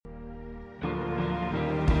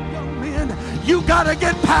You got to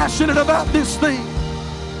get passionate about this thing.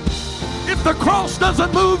 If the cross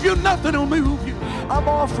doesn't move you, nothing will move you. I'm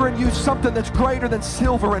offering you something that's greater than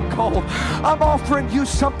silver and gold. I'm offering you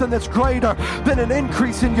something that's greater than an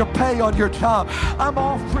increase in your pay on your job. I'm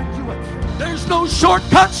offering you There's no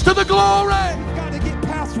shortcuts to the glory. We've got to get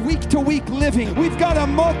past week-to-week living. We've got to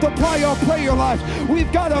multiply our prayer life.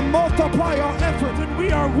 We've got to multiply our effort. When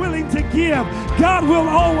we are willing to give, God will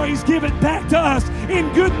always give it back to us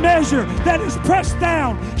in good measure that is pressed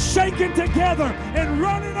down, shaken together, and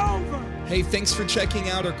running over. Hey, thanks for checking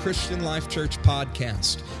out our Christian Life Church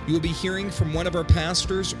podcast. You will be hearing from one of our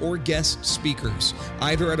pastors or guest speakers,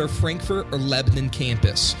 either at our Frankfort or Lebanon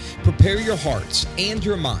campus. Prepare your hearts and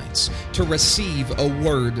your minds to receive a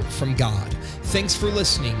word from God. Thanks for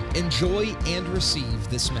listening. Enjoy and receive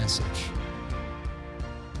this message.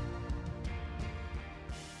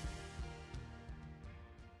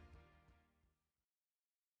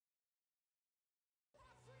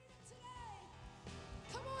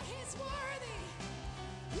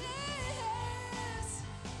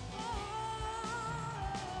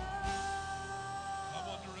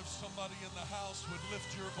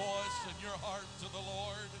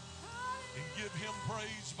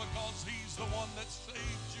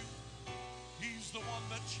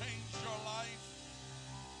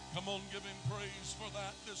 Come on, give him praise for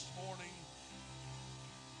that this morning.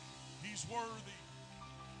 He's worthy.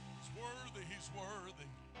 He's worthy. He's worthy.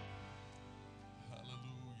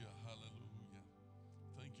 Hallelujah. Hallelujah.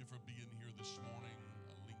 Thank you for being here this morning.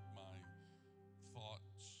 I link my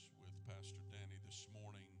thoughts with Pastor Danny this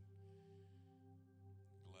morning.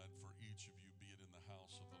 Glad for each of you, be it in the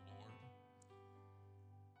house of the Lord.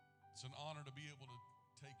 It's an honor to be able to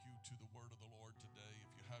take you to the word of the Lord today.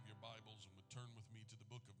 If you have your Bibles and would turn with me to the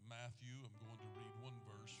book of Matthew, I'm going to read one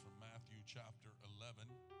verse from Matthew chapter 11.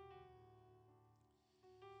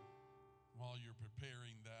 While you're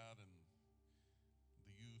preparing that and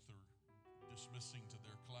the youth are dismissing to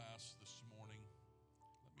their class this morning,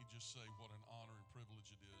 let me just say what an honor and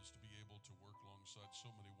privilege it is to be able to work alongside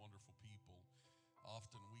so many wonderful people.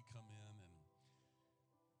 Often we come in and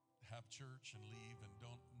have church and leave and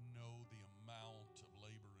don't know the amount of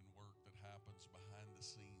labor and work that happens behind the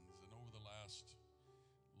scenes. And over the last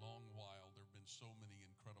long while, there have been so many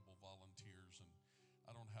incredible volunteers, and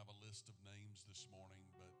I don't have a list of names this morning,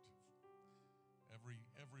 but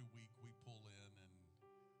every week we pull in, and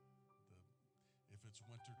if it's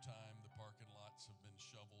winter time, the parking lots have been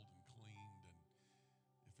shoveled and cleaned, and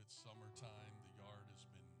if it's summertime, the yard has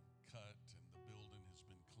been cut and the building has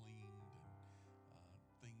been cleaned,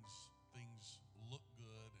 and things look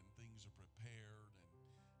good and things are prepared,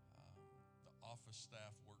 and the office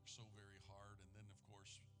staff works so very hard. And then, of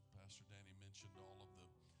course, Pastor Danny mentioned all of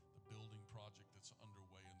the building project that's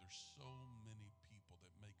underway, and there's so many people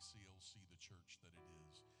that make CLC the church that it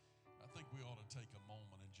is. I think we ought to take a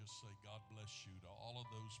moment and just say God bless you to all of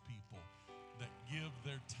those people that give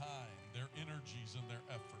their time, their energies, and their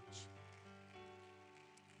efforts.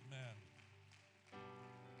 Amen.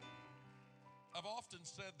 I've often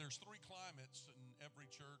said there's three climates in every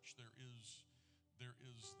church. There is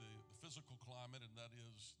the physical climate, and that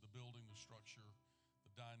is the building, the structure,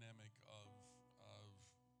 the dynamic of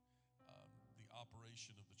the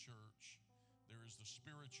operation of the church. There is the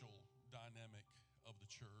spiritual dynamic of the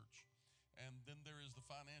church, and then there is the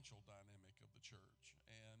financial dynamic of the church.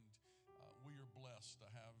 And we are blessed to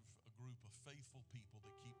have a group of faithful people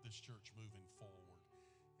that keep this church moving forward.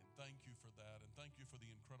 And thank you for that, and thank you for the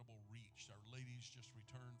incredible reach. Our ladies just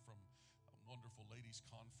returned from a wonderful ladies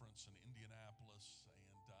conference in Indianapolis, and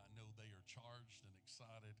I know they are charged and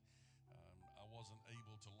excited. I wasn't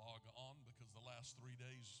able to log on because the last 3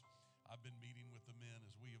 days I've been meeting with the men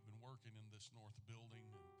as we have been working in this north building,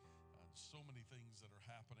 and so many things that are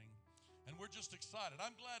happening, and we're just excited.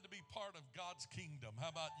 I'm glad to be part of God's kingdom.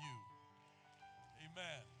 How about you?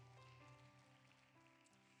 Amen.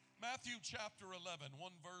 Matthew chapter 11,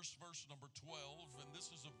 verse number 12, and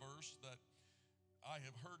this is a verse that I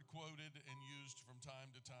have heard quoted and used from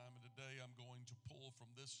time to time, and today I'm going to pull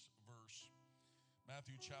from this verse.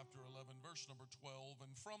 Matthew chapter 11, verse number 12,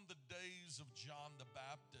 and from the days of John the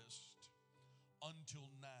Baptist until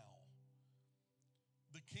now,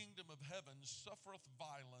 the kingdom of heaven suffereth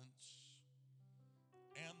violence,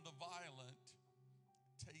 and the violent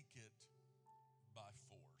take it by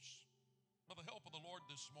force. By the help of the Lord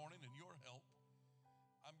this morning and your help,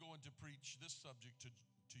 I'm going to preach this subject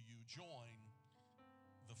to you. Join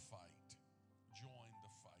the fight. Join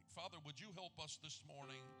the fight. Father, would you help us this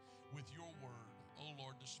morning with your word, oh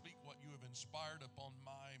Lord, to speak what you have inspired upon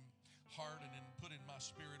my heart and put in my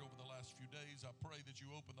spirit over the last few days. I pray that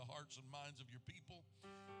you open the hearts and minds of your people,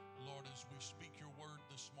 Lord, as we speak your word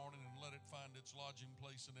this morning, and let it find its lodging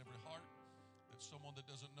place in every heart, that someone that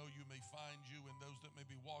doesn't know you may find you, and those that may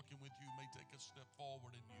be walking with you may take a step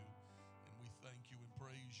forward in you. And we thank you and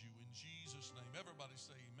praise you in Jesus' name. Everybody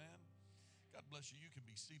say amen. God bless you. You can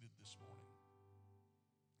be seated this morning.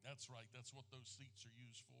 That's right. That's what those seats are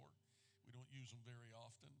used for. We don't use them very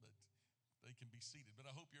often, but they can be seated. But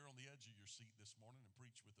I hope you're on the edge of your seat this morning and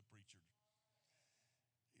preach with the preacher.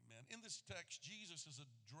 Amen. In this text, Jesus is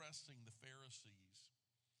addressing the Pharisees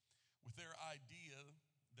with their idea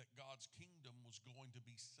that God's kingdom was going to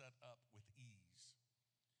be set up with ease.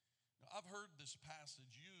 Now, I've heard this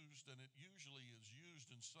passage used, and it usually is used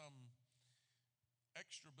in some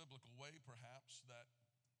extra biblical way, perhaps, that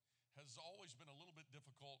has always been a little bit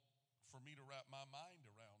difficult for me to wrap my mind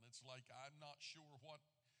around. It's like I'm not sure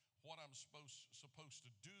what I'm supposed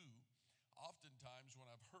to do oftentimes when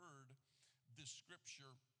I've heard this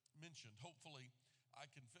scripture mentioned. Hopefully, I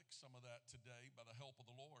can fix some of that today by the help of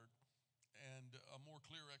the Lord, and a more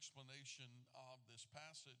clear explanation of this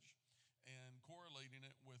passage and correlating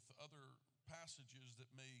it with other passages that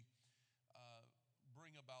may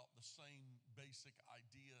bring about the same basic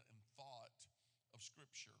idea and thought of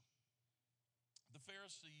Scripture. The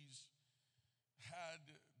Pharisees had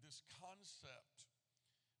this concept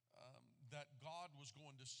that God was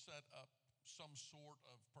going to set up some sort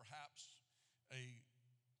of perhaps a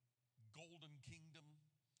golden kingdom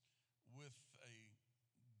with a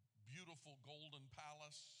beautiful golden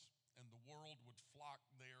palace, and the world would flock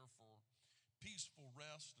there for peaceful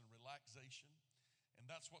rest and relaxation. And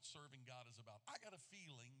that's what serving God is about. I got a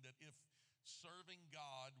feeling that if serving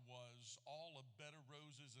God was all a bed of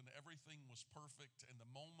roses and everything was perfect, and the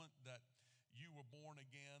moment that you were born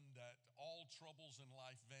again, that all troubles in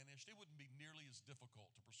life vanished, it wouldn't be nearly as difficult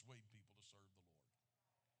to persuade people to serve the Lord.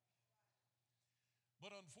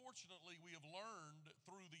 But unfortunately, we have learned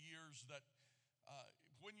through the years that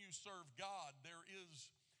when you serve God, there is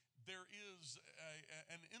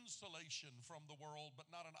an insulation from the world, but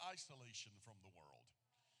not an isolation from the world.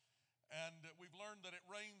 And we've learned that it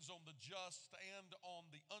rains on the just and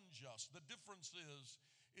on the unjust. The difference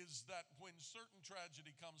is that when certain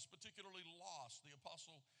tragedy comes, particularly loss, the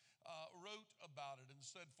apostle wrote about it and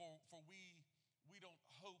said, for we don't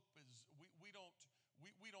hope as we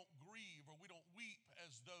don't grieve, or we don't weep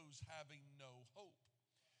as those having no hope.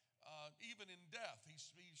 Even in death,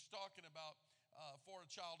 he's talking about for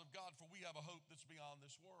a child of God, for we have a hope that's beyond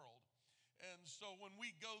this world. And so when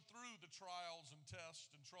we go through the trials and tests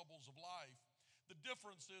and troubles of life, the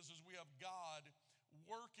difference is we have God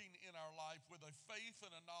working in our life with a faith and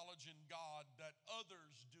a knowledge in God that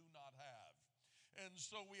others do not have. And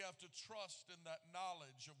so we have to trust in that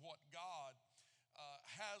knowledge of what God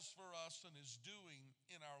has for us and is doing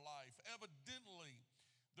in our life. Evidently,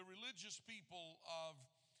 the religious people of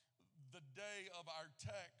the day of our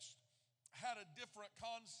text had a different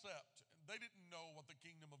concept. They didn't know what the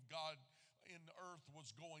kingdom of God in earth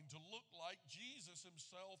was going to look like. Jesus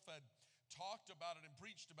himself had talked about it and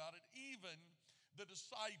preached about it. Even the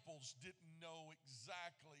disciples didn't know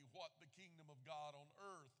exactly what the kingdom of God on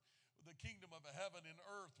earth, the kingdom of heaven in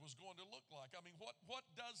earth was going to look like. I mean, what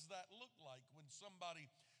does that look like when somebody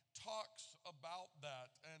talks about that?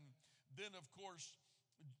 And then, of course,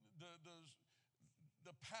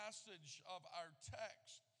 the passage of our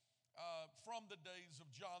text from the days of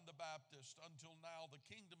John the Baptist until now, the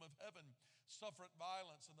kingdom of heaven suffereth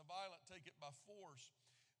violence, and the violent take it by force.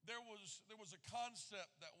 There was a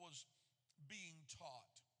concept that was being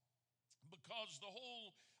taught, because the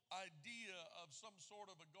whole idea of some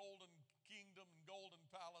sort of a golden kingdom and golden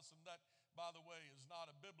palace, and that, by the way, is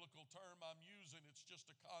not a biblical term I'm using. It's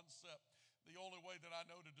just a concept. The only way that I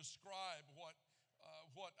know to describe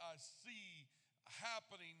what I see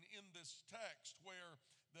happening in this text, where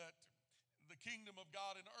that the kingdom of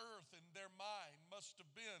God in earth in their mind must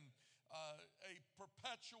have been a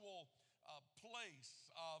perpetual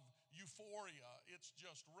place of euphoria. It's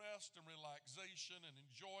just rest and relaxation and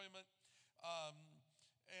enjoyment,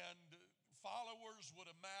 and followers would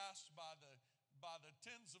amass by the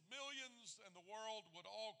tens of millions, and the world would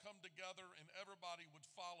all come together, and everybody would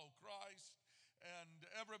follow Christ, and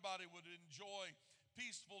everybody would enjoy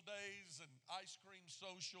peaceful days and ice cream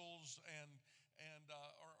socials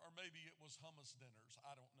or maybe it was hummus dinners.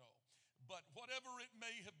 I don't know. But whatever it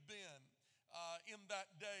may have been in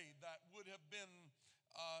that day, that would have been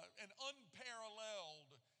an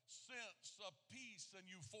unparalleled sense of peace and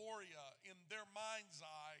euphoria in their mind's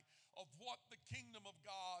eye of what the kingdom of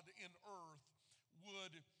God in earth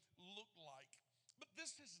would look like. But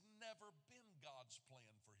this has never been God's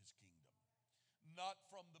plan for his kingdom. not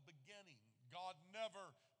from the beginning. God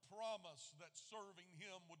never promised that serving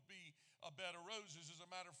Him would be a bed of roses. As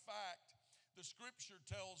a matter of fact, the scripture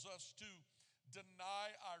tells us to deny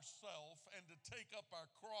ourselves and to take up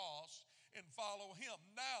our cross and follow Him.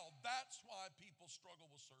 Now, that's why people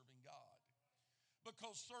struggle with serving God.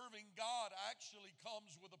 Because serving God actually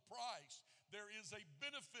comes with a price. There is a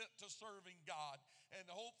benefit to serving God. And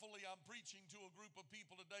hopefully I'm preaching to a group of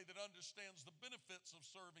people today that understands the benefits of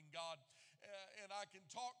serving God. And I can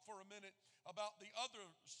talk for a minute about the other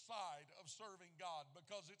side of serving God,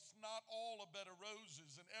 because it's not all a bed of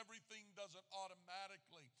roses and everything doesn't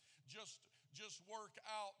automatically just work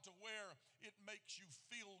out to where it makes you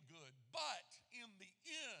feel good. But in the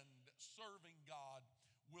end, serving God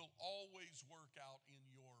will always work out in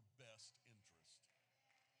your best interest.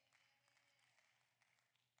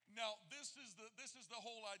 Now, this is the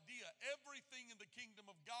whole idea. Everything in the kingdom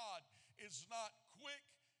of God is not quick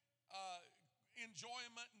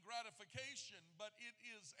enjoyment and gratification, but it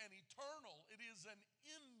is an eternal, it is an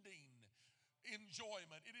ending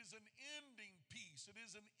enjoyment. It is an ending peace. It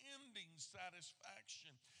is an ending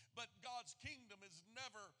satisfaction. But God's kingdom there's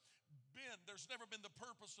never been the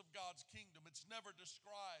purpose of God's kingdom. It's never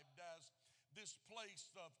described as this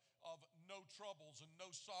place of no troubles and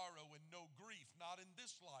no sorrow and no grief. Not in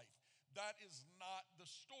this life. That is not the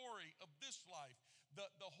story of this life.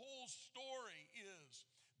 The whole story is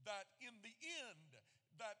that in the end,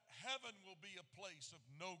 that heaven will be a place of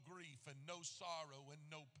no grief and no sorrow and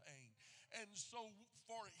no pain. And so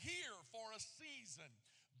for a season,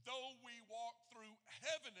 though we walk through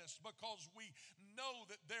heaviness, because we know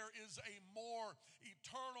that there is a more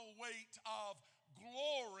eternal weight of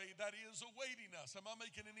glory that is awaiting us. Am I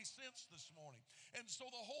making any sense this morning? And so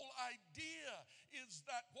the whole idea is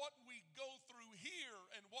that what we go through here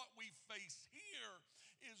and what we face here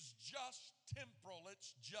is just temporal.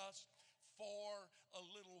 It's just for a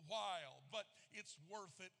little while, but it's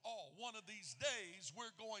worth it all. One of these days,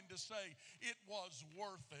 we're going to say it was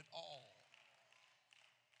worth it all.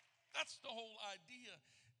 That's the whole idea,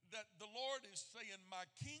 that the Lord is saying, my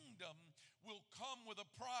kingdom will come with a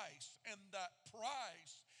price, and that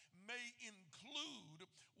price may include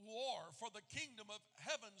war. For the kingdom of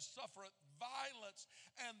heaven suffereth violence,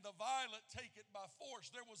 and the violent take it by force.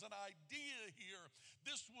 There was an idea here.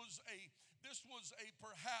 This was a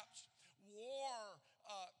perhaps war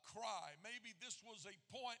cry. Maybe this was a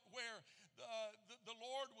point where the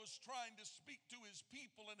Lord was trying to speak to His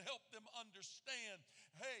people and help them understand,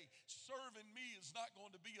 hey, serving me is not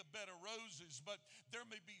going to be a bed of roses, but there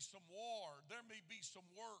may be some war, there may be some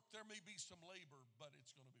work, there may be some labor, but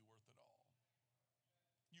it's going to be worth it all.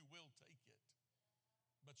 You will take it,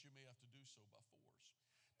 but you may have to do so by force.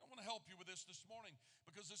 I want to help you with this morning,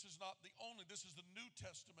 because this is the New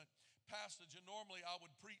Testament passage, and normally I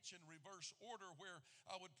would preach in reverse order, where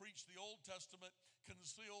I would preach the Old Testament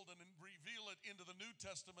concealed and reveal it into the New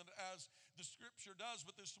Testament as the scripture does.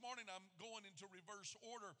 But this morning I'm going into reverse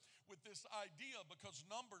order with this idea, because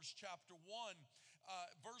Numbers chapter 1,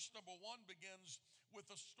 verse number 1 begins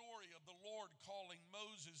with a story of the Lord calling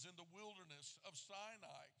Moses in the wilderness of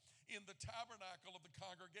Sinai in the tabernacle of the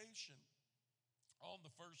congregation on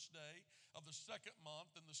the first day of the second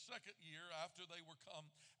month in the second year after they were come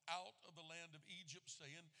out of the land of Egypt,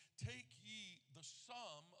 saying, take ye the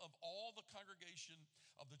sum of all the congregation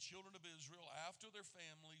of the children of Israel after their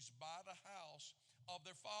families by the house of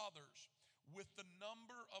their fathers, with the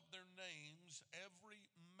number of their names, every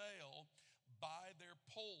male by their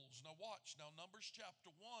polls. Now watch. Now Numbers chapter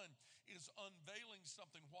 1 is unveiling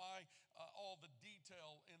something. Why all the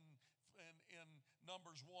detail in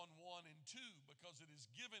Numbers 1:1 and 2? Because it is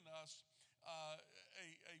giving us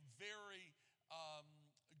a very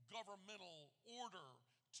governmental order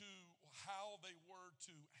to how they were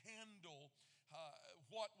to handle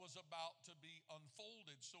what was about to be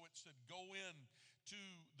unfolded. So it said, go in to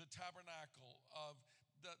the tabernacle of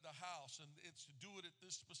the house, and it's to do it at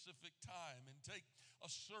this specific time, and take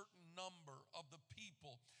a certain number of the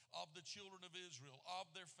people, of the children of Israel,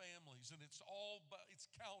 of their families, and it's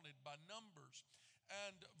counted by numbers.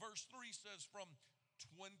 And verse 3 says, from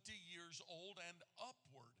 20 years old and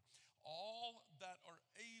upward, all that are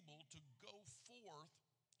able to go forth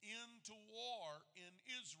into war in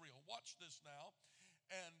Israel. Watch this now.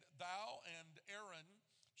 And thou and Aaron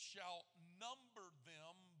shall number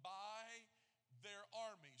them by their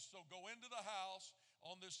armies. So go into the house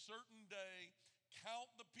on this certain day, count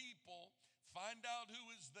the people, find out who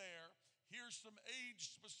is there. Here's some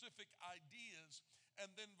age-specific ideas. And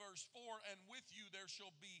then verse 4, and with you there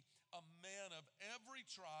shall be a man of every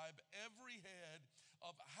tribe, every head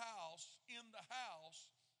of house in the house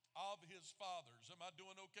of his fathers. Am I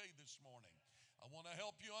doing okay this morning? I want to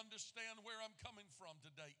help you understand where I'm coming from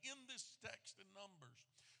today. In this text in Numbers,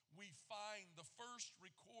 we find the first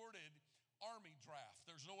recorded army draft.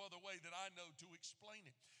 There's no other way that I know to explain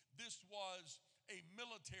it. This was a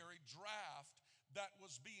military draft that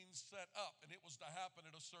was being set up, and it was to happen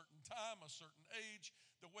at a certain time, a certain age,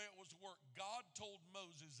 the way it was to work. God told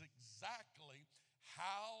Moses exactly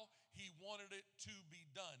how he wanted it to be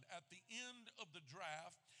done. At the end of the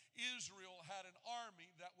draft, Israel had an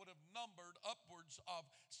army that would have numbered upwards of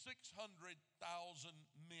 600,000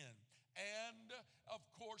 men. And of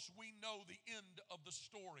course, we know the end of the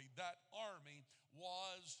story. That army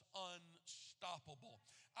was unstoppable.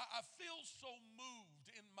 I feel so moved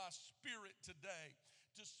in my spirit today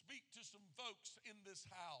to speak to some folks in this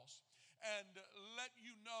house and let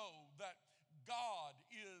you know that God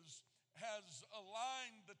has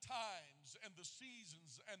aligned the times and the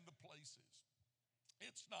seasons and the places.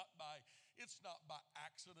 It's not by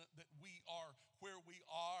accident that we are where we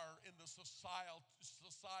are in the societal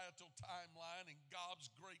timeline and God's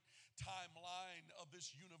great timeline of this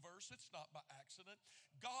universe. It's not by accident.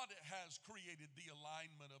 God has created the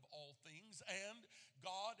alignment of all things, and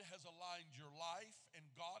God has aligned your life, and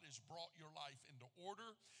God has brought your life into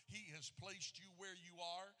order. He has placed you where you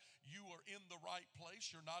are. You are in the right place.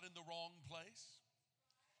 You're not in the wrong place.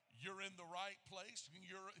 You're in the right place.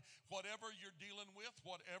 Whatever you're dealing with,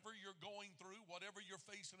 whatever you're going through, whatever you're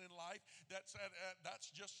facing in life, that's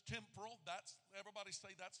just temporal. Everybody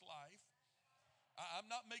say that's life. I'm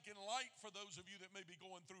not making light for those of you that may be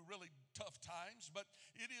going through really tough times, but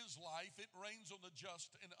it is life. It rains on the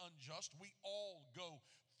just and unjust. We all go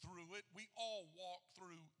through it. We all walk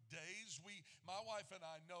through days. My wife and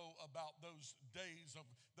I know about those days, of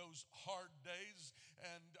those hard days,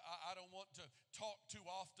 and I don't want to talk too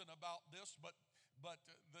often about this, but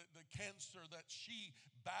the cancer that she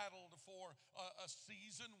battled for a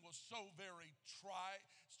season was so very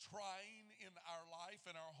trying in our life,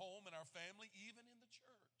 in our home, in our family, even in the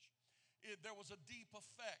church. There was a deep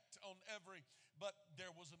effect on but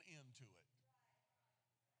there was an end to it.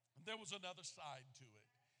 There was another side to it.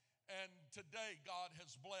 And today God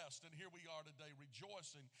has blessed, and here we are today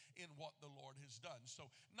rejoicing in what the Lord has done. So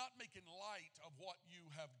not making light of what you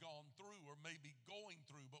have gone through or maybe going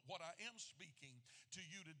through, but what I am speaking to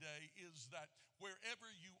you today is that wherever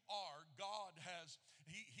you are, God has,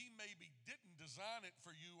 He maybe didn't design it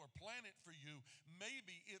for you or plan it for you.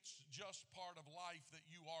 Maybe it's just part of life that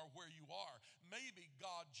you are where you are. Maybe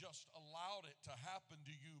God just allowed it to happen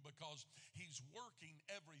to you because He's working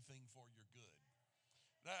everything for your good.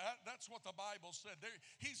 That's what the Bible said.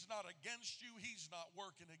 He's not against you. He's not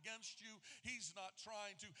working against you. He's not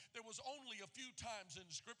trying to. There was only a few times in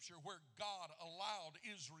Scripture where God allowed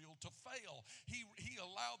Israel to fail. He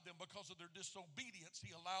allowed them because of their disobedience.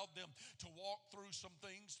 He allowed them to walk through some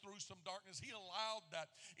things, through some darkness. He allowed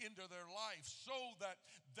that into their life so that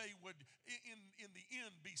they would, in the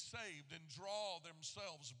end, be saved and draw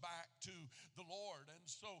themselves back to the Lord. And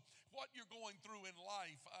so what you're going through in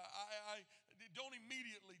life, I don't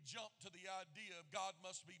immediately jump to the idea of God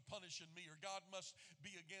must be punishing me or God must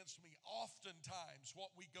be against me. Oftentimes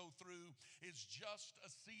what we go through is just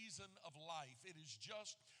a season of life. It is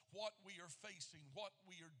just what we are facing, what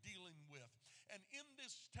we are dealing with. And in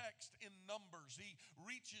this text in Numbers, he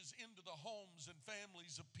reaches into the homes and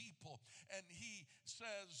families of people, and he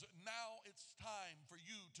says, now it's time for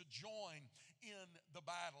you to join in the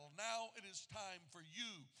battle. Now it is time for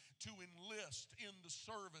you to enlist in the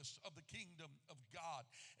service of the kingdom of God.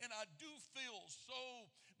 And I do feel so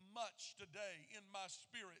much today in my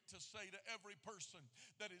spirit to say to every person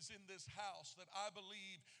that is in this house that I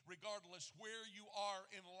believe, regardless where you are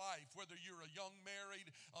in life, whether you're a young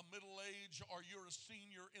married, a middle age, or you're a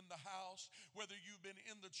senior in the house, whether you've been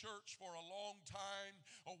in the church for a long time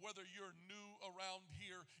or whether you're new around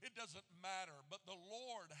here, it doesn't matter. But the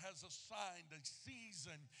Lord has assigned a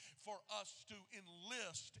season for us to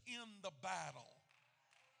enlist in the battle.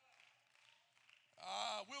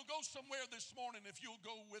 We'll go somewhere this morning if you'll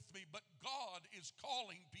go with me, but God is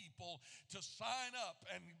calling people to sign up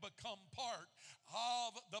and become part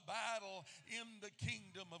of the battle in the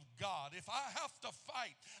kingdom of God. If I have to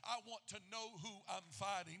fight, I want to know who I'm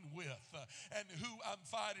fighting with and who I'm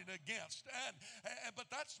fighting against. But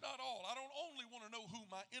that's not all. I don't only want to know who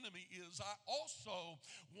my enemy is, I also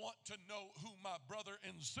want to know who my brother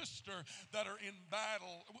and sister that are in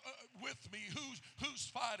battle with me, who's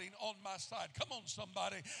fighting on my side. Come on,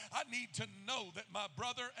 somebody. I need to know that my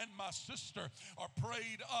brother and my sister are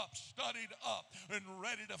prayed up, studied up, and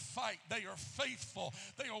ready to fight. They are faithful.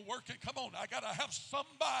 They are working. Come on, I got to have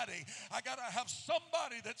somebody. I got to have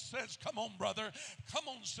somebody that says, come on, brother. Come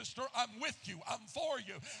on, sister. I'm with you. I'm for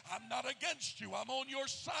you. I'm not against you. I'm on your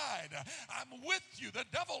side. I'm with you. The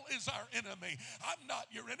devil is our enemy. I'm not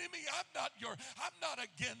your enemy. I'm not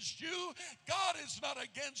against you. God is not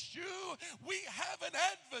against you. We have an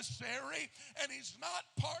adversary, and he's not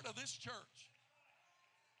part of this church.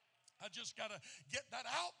 I just got to get that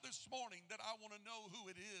out this morning, that I want to know who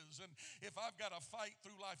it is. And if I've got to fight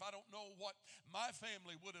through life, I don't know what my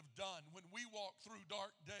family would have done when we walked through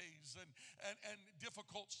dark days and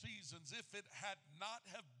difficult seasons if it had not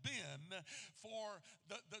have been for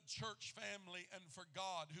the church family and for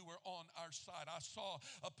God who were on our side. I saw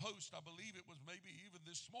a post, I believe it was maybe even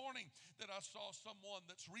this morning, that I saw someone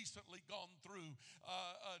that's recently gone through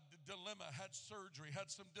a dilemma, had surgery, had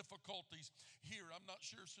some difficulties here. I'm not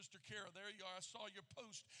sure, Sister Kara, there you are. I saw your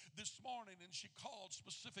post this morning, and she called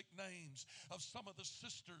specific names of some of the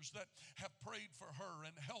sisters that have prayed for her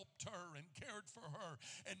and helped her and cared for her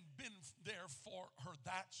and been there for her.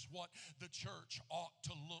 That's what the church ought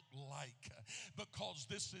to look like, because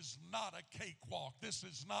this is not a cakewalk. This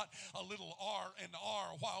is not a little R&R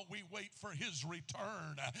while we wait for his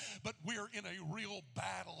return, but we're in a real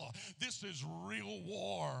battle. This is real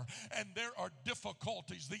war, and there are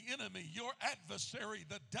difficulties. The enemy, your adversary,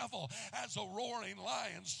 the devil, as a roaring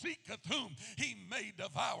lion, seeketh whom he may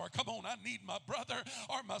devour. Come on, I need my brother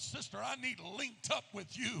or my sister. I need linked up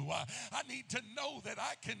with you. I need to know that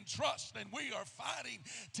I can trust, and we are fighting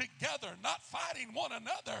together, not fighting one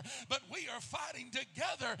another, but we are fighting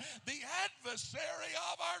together the adversary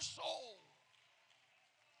of our soul.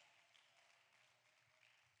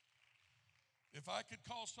 If I could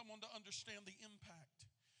cause someone to understand the impact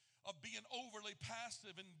of being overly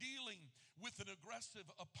passive and dealing with an aggressive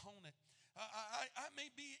opponent, I may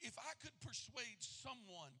be, if I could persuade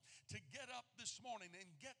someone to get up this morning and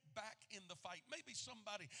get back in the fight, maybe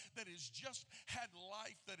somebody that has just had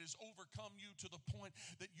life that has overcome you to the point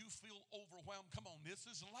that you feel overwhelmed. Come on, this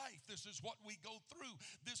is life. This is what we go through.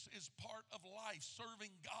 This is part of life.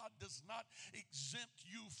 Serving God does not exempt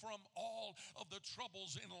you from all of the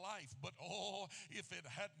troubles in life. But oh, if it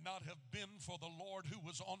had not have been for the Lord who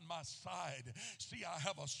was on my side. See, I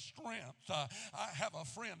have a strength. I have a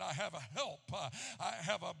friend. I have a help. I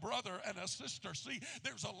have a brother and a sister. See,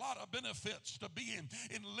 there's a lot of benefits to being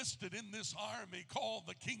enlisted in this army called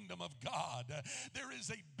the kingdom of God. There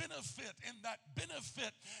is a benefit, and that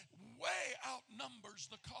benefit way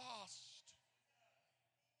outnumbers the cost.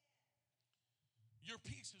 Your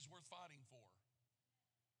peace is worth fighting for.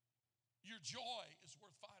 Your joy is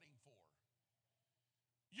worth fighting for.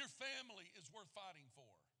 Your family is worth fighting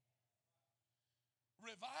for.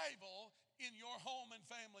 Revival in your home and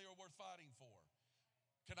family are worth fighting for.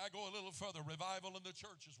 Can I go a little further? Revival in the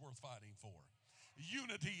church is worth fighting for.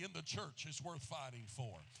 Unity in the church is worth fighting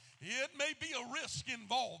for. It may be a risk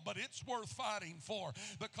involved, but it's worth fighting for,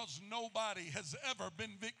 because nobody has ever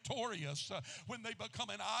been victorious when they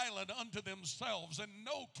become an island unto themselves, and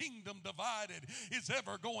no kingdom divided is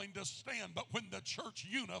ever going to stand. But when the church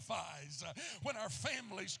unifies, when our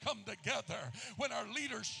families come together, when our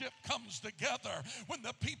leadership comes together, when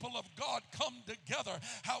the people of God come together,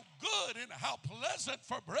 how good and how pleasant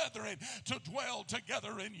for brethren to dwell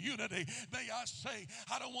together in unity. May I say,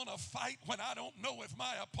 I don't want to fight when I don't know if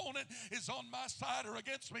my opponent is on my side or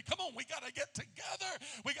against me. Come on, we got to get together.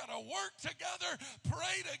 We got to work together,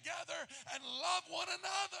 pray together, and love one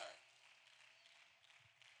another.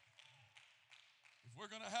 If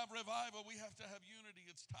we're going to have revival, we have to have unity.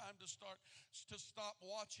 It's time to stop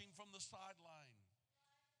watching from the sideline.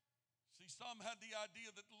 See, some had the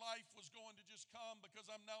idea that life was going to just come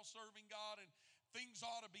because I'm now serving God, and things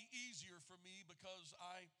ought to be easier for me because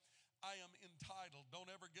I am entitled. Don't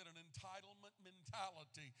ever get an entitlement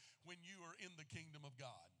mentality when you are in the kingdom of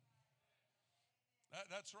God.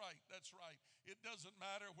 That's right. That's right. It doesn't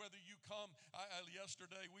matter whether you come.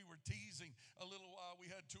 Yesterday we were teasing a little while. We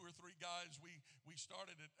had 2 or 3 guys. We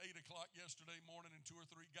started at 8 o'clock yesterday morning, and 2 or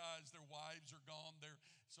 3 guys, their wives are gone.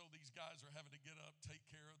 So these guys are having to get up, take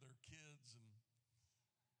care of their kids, and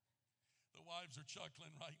the wives are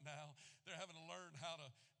chuckling right now. They're having to learn how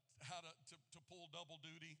to pull double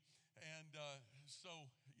duty. And so,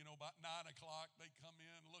 about 9 o'clock, they come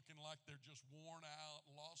in looking like they're just worn out,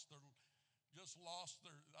 lost their,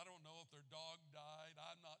 I don't know if their dog died.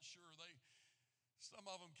 I'm not sure. Some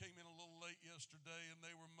of them came in a little late yesterday, and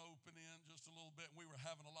they were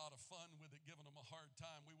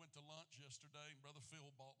yesterday, and Brother Phil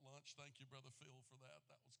bought lunch. Thank you, Brother Phil, for that.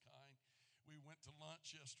 That was kind. We went to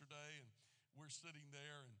lunch yesterday, and we're sitting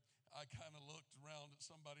there, and I kind of looked around at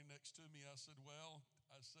somebody next to me. I said,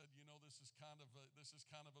 you know, this is kind of a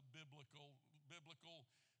biblical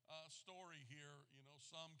story here. You know,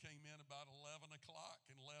 some came in about 11 o'clock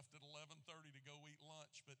and left at 11:30 to go eat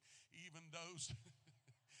lunch, but even those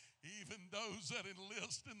that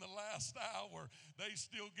enlist in the last hour, they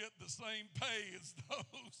still get the same pay as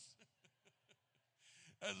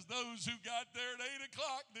those who got there at 8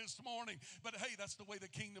 o'clock this morning. But hey, that's the way the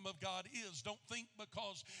kingdom of God is. Don't think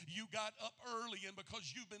because you got up early and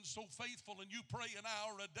because you've been so faithful and you pray an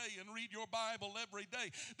hour a day and read your Bible every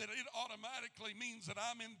day that it automatically means that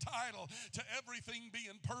I'm entitled to everything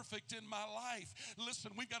being perfect in my life.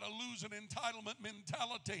 Listen, we've got to lose an entitlement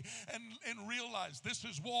mentality and realize this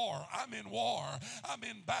is war. I'm in war. I'm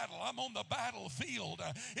in battle. I'm on the battlefield.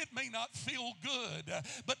 It may not feel good,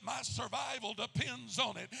 but my survival depends on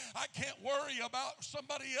it. I can't worry about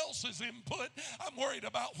somebody else's input. I'm worried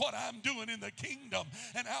about what I'm doing in the kingdom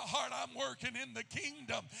and how hard I'm working in the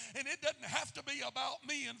kingdom. And it doesn't have to be about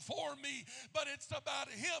me and for me, but it's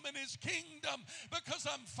about him and his kingdom, because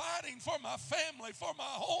I'm fighting for my family, for my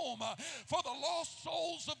home, for the lost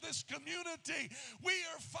souls of this community. We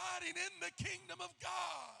are fighting in the kingdom of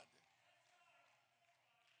God.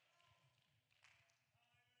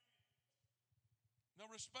 Now,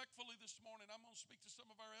 respectfully this morning, I'm going to speak to some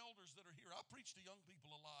of our elders that are here. I preach to young people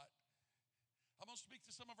a lot. I'm going to speak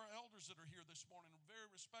to some of our elders that are here this morning very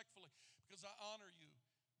respectfully, because I honor you.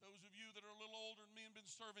 Those of you that are a little older than me and been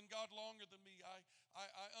serving God longer than me, I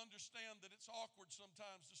understand that it's awkward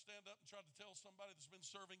sometimes to stand up and try to tell somebody that's been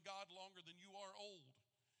serving God longer than you are old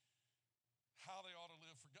how they ought to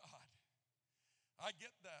live for God. I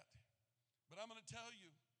get that. But I'm going to tell you,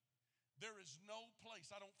 there is no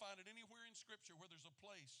place, I don't find it anywhere in Scripture where there's a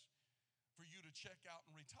place for you to check out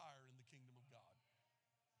and retire in the kingdom of God.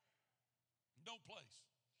 No place.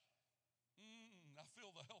 I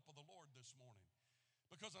feel the help of the Lord this morning,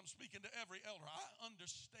 because I'm speaking to every elder. I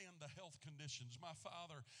understand the health conditions. My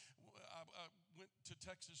father, I went to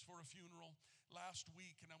Texas for a funeral last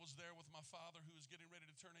week, and I was there with my father, who is getting ready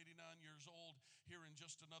to turn 89 years old here in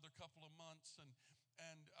just another couple of months.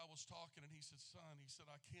 And I was talking, and he said, son, he said,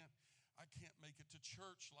 I can't make it to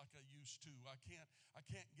church like I used to. I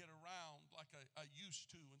can't get around like I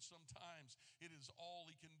used to. And sometimes it is all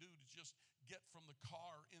he can do to just get from the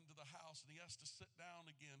car into the house, and he has to sit down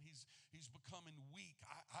again. He's becoming weak.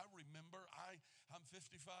 I remember, I'm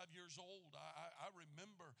 55 years old. I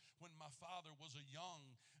remember when my father was a young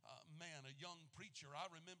man, a young preacher.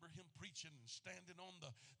 I remember him preaching and standing on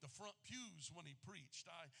the front pews when he preached.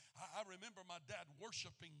 I remember my dad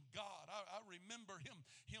worshiping God. I remember him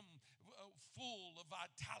full of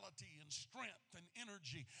vitality and strength and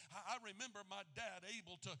energy. I remember my dad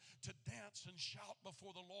able to dance and shout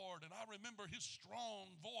before the Lord. And I remember his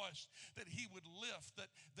strong voice that he would lift,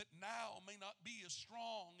 that now may not be as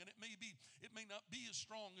strong, and it may not be as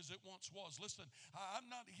strong as it once was. Listen,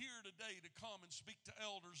 I'm not here today to come and speak to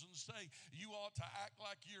elders and say you ought to act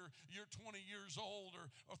like you're 20 years old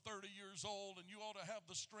or 30 years old, and you ought to have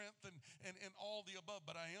the strength and all the above.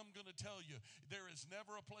 But I am going to tell you, there is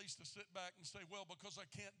never a place to sit back and say, well, because I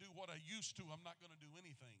can't do what I used to, I'm not going to do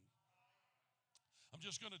anything. I'm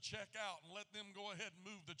just going to check out and let them go ahead and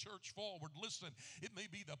move the church forward. Listen, it may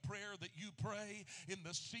be the prayer that you pray in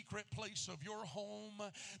the secret place of your home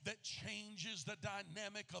that changes the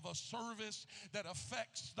dynamic of a service, that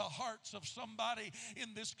affects the hearts of somebody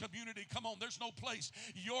in this community. Come on, there's no place.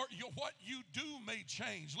 What you do may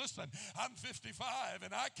change. Listen, I'm 55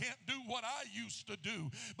 and I can't do what I used to do,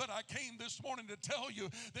 but I came this morning to tell you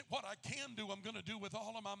that what I can do, I'm going to do with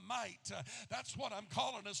all of my might. That's what I'm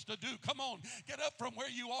calling us to do. Come on, get up from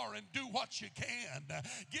where you are and do what you can.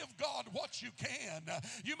 Give God what you can.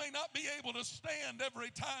 You may not be able to stand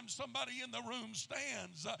every time somebody in the room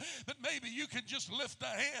stands, but maybe you can just lift a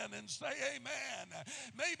hand and say amen.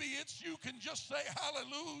 Maybe you can just say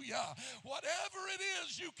hallelujah. Whatever it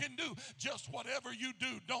is you can do, just whatever you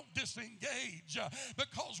do, don't disengage,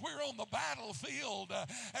 because we're on the battlefield,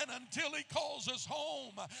 and until he calls us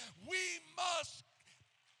home, we must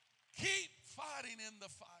keep fighting in the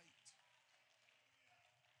fight.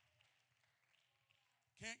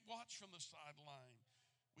 Can't watch from the sideline.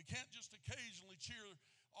 We can't just occasionally cheer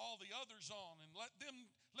all the others on and let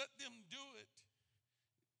them do it.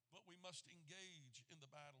 But we must engage in the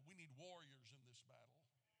battle. We need warriors in this battle.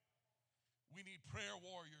 We need prayer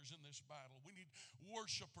warriors in this battle. We need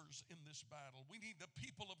worshipers in this battle. We need the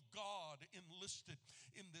people of God enlisted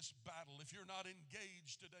in this battle. If you're not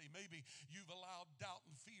engaged today, maybe you've allowed doubt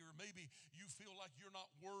and fear. Maybe you feel like you're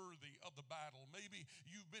not worthy of the battle. Maybe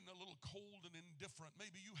you've been a little cold and indifferent.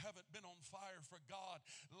 Maybe you haven't been on fire for God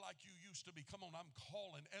like you used to be. Come on, I'm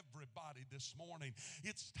calling everybody this morning.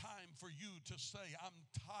 It's time for you to say, I'm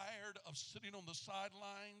tired of sitting on the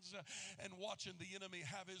sidelines and watching the enemy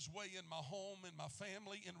have his way in my home, in my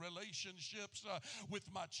family, in relationships with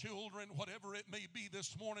my children. Whatever it may be,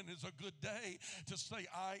 this morning is a good day to say,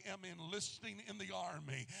 I am enlisting in the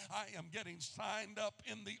army. I am getting signed up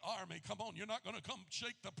in the army. Come on, you're not going to come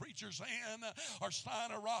shake the preacher's hand or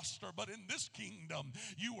sign a roster, but in this kingdom,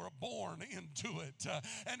 you were born into it.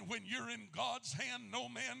 And when you're in God's hand, no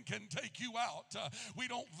man can take you out. We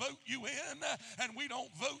don't vote you in and we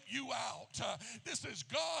don't vote you out. This is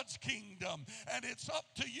God's kingdom, and it's up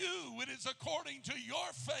to you. It is according to your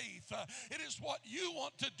faith. It is what you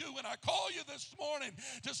want to do. And I call you this morning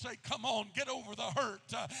to say, come on, get over the hurt.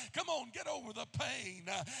 Come on, get over the pain.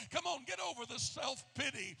 Come on, get over the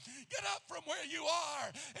self-pity. Get up from where you are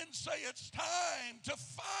and say, it's time to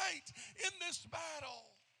fight in this battle.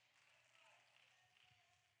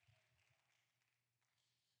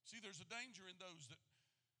 See, there's a danger in those that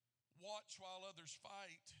watch while others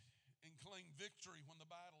fight and claim victory when the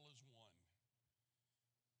battle is won.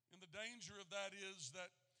 And the danger of that is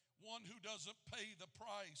that one who doesn't pay the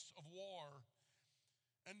price of war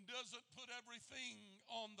and doesn't put everything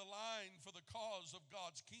on the line for the cause of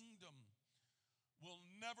God's kingdom will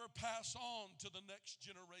never pass on to the next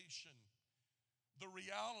generation the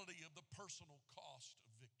reality of the personal cost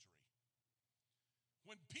of victory.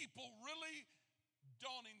 When people really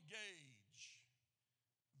don't engage,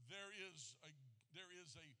 there is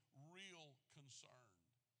a real concern.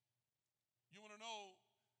 You want to know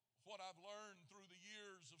what I've learned through the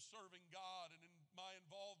years of serving God and in my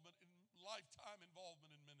involvement, in lifetime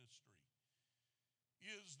involvement in ministry,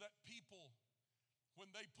 is that people,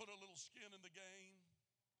 when they put a little skin in the game,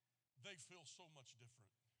 they feel so much different.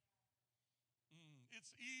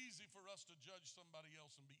 It's easy for us to judge somebody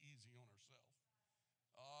else and be easy on ourselves.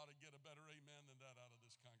 To get a better amen than that out of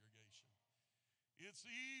this congregation. It's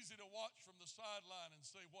easy to watch from the sideline and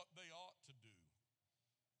say what they ought to do.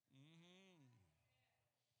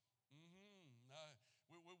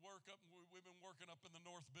 We've been working up in the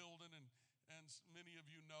North Building, and many of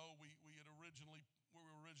you know we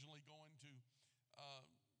were originally going to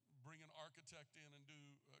bring an architect in and do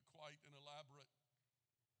quite an elaborate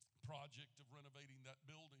project of renovating that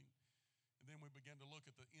building. And then we began to look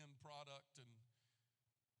at the end product, and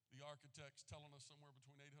the architect's telling us somewhere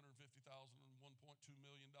between $850,000 and $1.2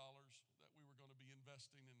 million that we were going to be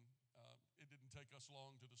investing in. It didn't take us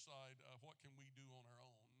long to decide what can we do on our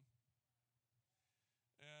own.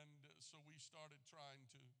 And so we started trying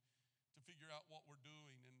to figure out what we're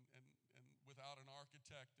doing, and without an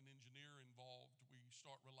architect and engineer involved, we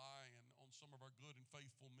start relying on some of our good and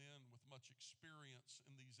faithful men with much experience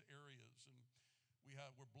in these areas. And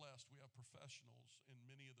we're blessed. We have professionals in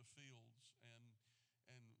many of the fields and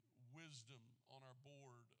wisdom on our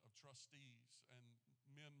board of trustees, and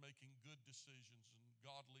men making good decisions and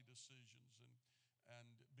godly decisions, and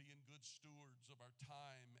being good stewards of our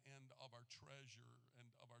time and of our treasure and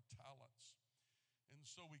of our talents. And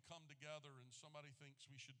so we come together, and somebody thinks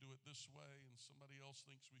we should do it this way, and somebody else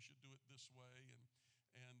thinks we should do it this way.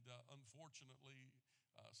 And unfortunately,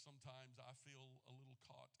 sometimes I feel a little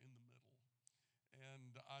caught in the middle.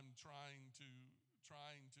 And I'm trying to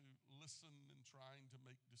listen and trying to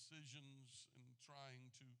make decisions and trying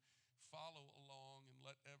to follow along and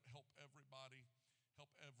help everybody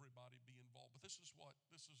be involved. But this is what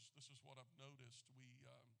I've noticed.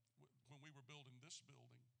 When we were building this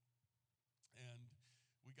building, and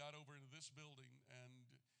we got over into this building, and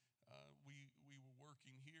we were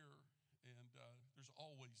working here, and there's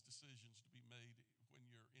always decisions to be made when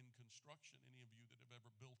you're in construction. Any of you that have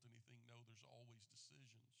ever built anything know there's always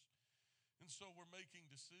decisions. And so we're making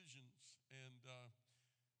decisions, and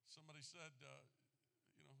somebody said,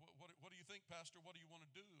 what do you think, Pastor? What do you want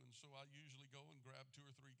to do? And so I usually go and grab 2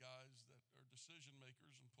 or 3 guys that are decision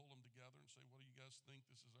makers and pull them together and say, what do you guys think?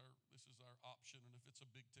 This is our option. And if it's a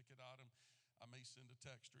big ticket item, I may send a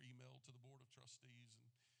text or email to the board of trustees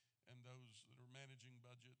and those that are managing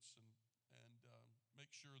budgets and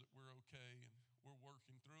make sure that we're okay and we're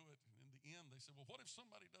working through it. And in the end, they said, well, what if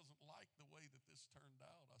somebody doesn't like the way that this turned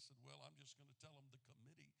out? I said, well, I'm just going to tell them the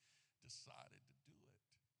committee decided to do it.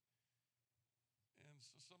 And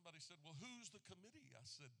so somebody said, well, who's the committee? I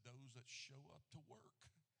said, those that show up to work.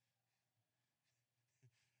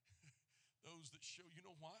 Those that show, you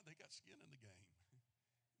know why? They got skin in the game.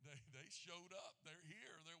 They showed up. They're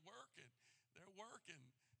here. They're working. They're working.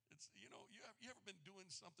 It's, you ever been doing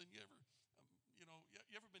something? You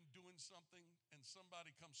ever been doing something and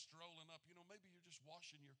somebody comes strolling up? Maybe you're just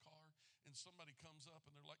washing your car and somebody comes up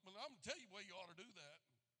and they're like, well, I'm going to tell you why you ought to do that.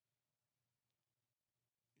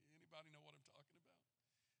 Anybody know what I'm talking about?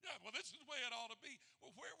 Yeah, well, this is the way it ought to be.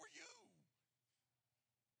 Well, where were you?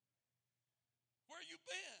 Where you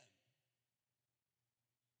been?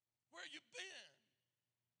 Where you been?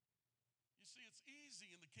 You see, it's easy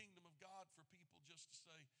in the kingdom of God for people just to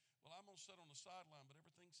say, well, I'm going to sit on the sideline, but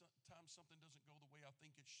every time something doesn't go the way I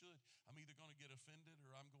think it should, I'm either going to get offended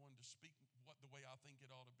or I'm going to speak the way I think it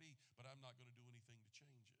ought to be, but I'm not going to do anything to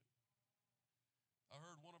change it. I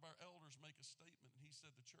heard one of our elders make a statement, and he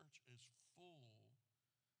said the church is full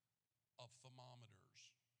of thermometers,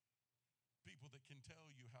 people that can tell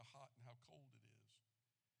you how hot and how cold it is.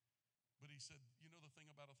 But he said, the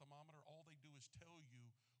thing about a thermometer, all they do is tell you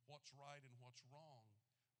what's right and what's wrong,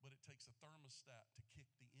 but it takes a thermostat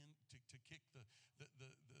to kick the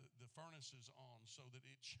furnaces on so that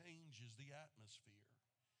it changes the atmosphere.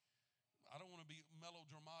 I don't want to be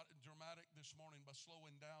melodramatic this morning by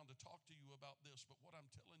slowing down to talk to you about this, but what I'm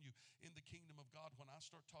telling you, in the kingdom of God, when I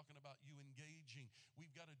start talking about you engaging,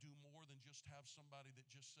 we've got to do more than just have somebody that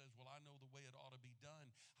just says, well, I know the way it ought to be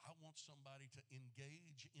done. I want somebody to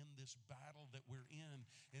engage in this battle that we're in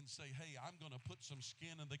and say, hey, I'm going to put some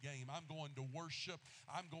skin in the game. I'm going to worship.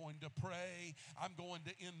 I'm going to pray. I'm going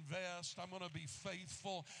to invest. I'm going to be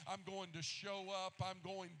faithful. I'm going to show up. I'm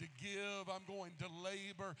going to give. I'm going to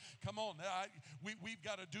labor. Come on. We've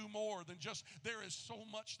got to do more than just, there is so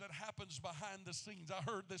much that happens behind the scenes. I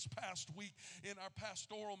heard this past week in our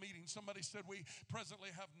pastoral meeting, somebody said we presently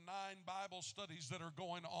have 9 Bible studies that are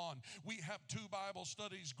going on. We have 2 Bible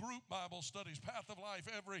studies, group Bible studies, Path of Life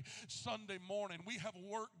every Sunday morning. We have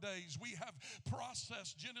work days. We have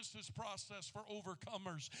Genesis process for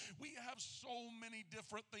overcomers. We have so many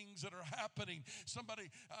different things that are happening.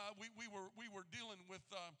 Somebody, we were dealing with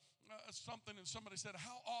something, and somebody said,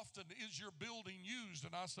 how often is your building used?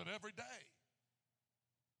 And I said, every day.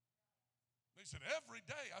 They said, every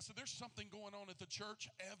day. I said, there's something going on at the church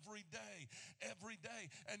every day.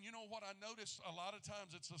 And you know what I notice? A lot of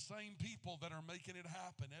times it's the same people that are making it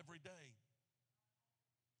happen every day.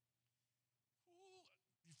 Ooh,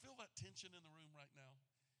 you feel that tension in the room right now?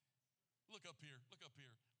 Look up here.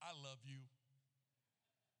 I love you.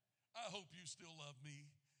 I hope you still love me.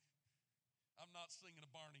 I'm not singing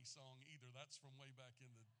a Barney song either. That's from way back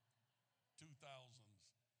in the 2000s.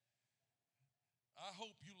 I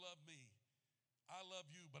hope you love me. I love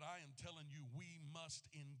you, but I am telling you, we must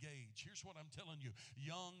engage. Here's what I'm telling you.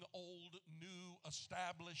 Young, old, new,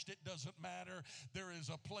 established, it doesn't matter. There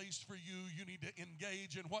is a place for you. You need to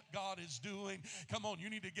engage in what God is doing. Come on, you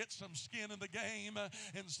need to get some skin in the game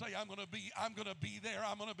and say, I'm going to be there.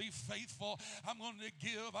 I'm going to be faithful. I'm going to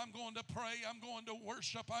give. I'm going to pray. I'm going to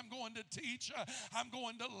worship. I'm going to teach. I'm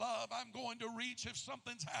going to love. I'm going to reach. If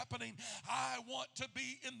something's happening, I want to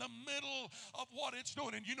be in the middle of what it's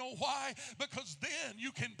doing. And you know why? Because then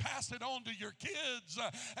you can pass it on to your kids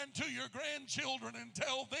and to your grandchildren and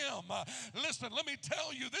tell them, listen, let me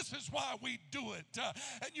tell you, this is why we do it.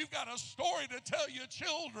 And you've got a story to tell your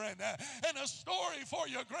children and a story for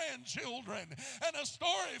your grandchildren and a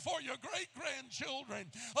story for your great-grandchildren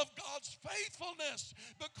of God's faithfulness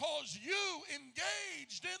because you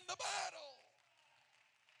engaged in the battle.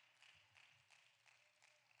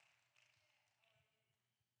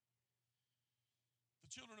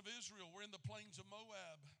 The children of Israel were in the plains of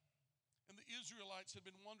Moab, and the Israelites had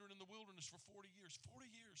been wandering in the wilderness for 40 years. 40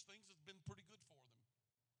 years, things have been pretty good for them.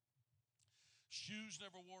 Shoes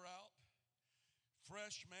never wore out,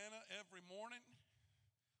 fresh manna every morning,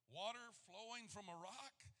 water flowing from a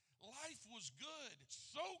rock. Life was good,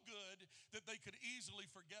 so good that they could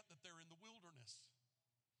easily forget that they're in the wilderness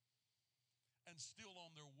and still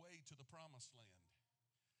on their way to the promised land.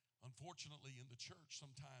 Unfortunately, in the church,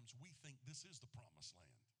 sometimes we think this is the promised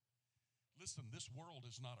land. Listen, this world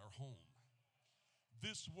is not our home.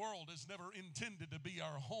 This world is never intended to be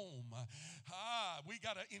our home. We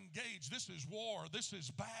got to engage. This is war. This is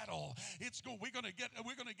battle. We're going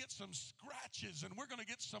to get some scratches and we're going to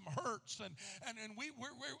get some hurts and we're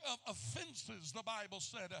offenses. The Bible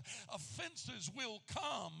said offenses will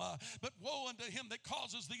come, but woe unto him that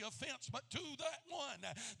causes the offense. But to that one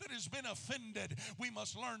that has been offended, we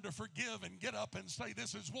must learn to forgive and get up and say,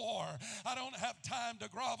 this is war. I don't have time to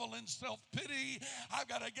grovel in self-pity. I've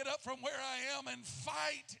got to get up from where I am and fight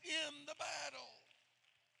in the battle.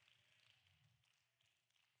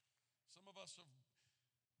 Some of us have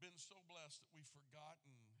been so blessed that we've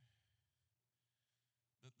forgotten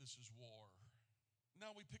that this is war.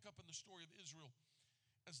 Now we pick up in the story of Israel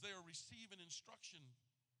as they are receiving instruction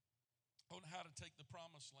on how to take the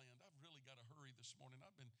promised land. I've really got to hurry this morning.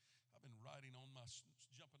 I've been riding on my,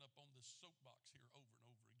 jumping up on this soapbox here over and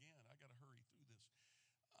over again. I got to hurry through this.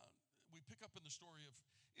 We pick up in the story of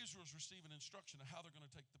Israel's receiving instruction of how they're going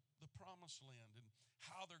to take the promised land and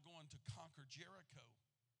how they're going to conquer Jericho,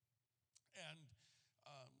 and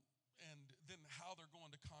then how they're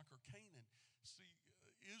going to conquer Canaan. See,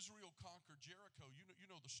 Israel conquered Jericho. You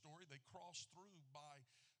know the story. They crossed through by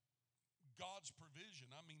God's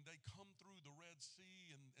provision. I mean, they come through the Red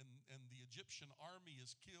Sea and the Egyptian army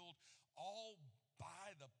is killed, all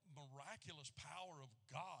by the miraculous power of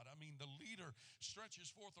God. I mean, the leader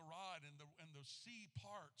stretches forth a rod and the sea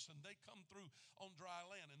parts and they come through on dry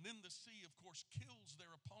land. And then the sea, of course, kills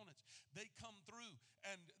their opponents. They come through,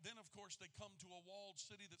 and then, of course, they come to a walled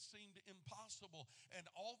city that seemed impossible. And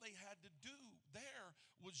all they had to do there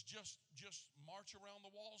was just march around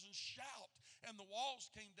the walls and shout. And the walls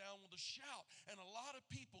came down with a shout. And a lot of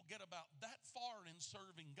people get about that far in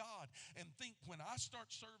serving God and think, when I start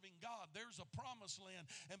serving God, there's a promised land.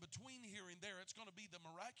 And between here and there, it's going to be the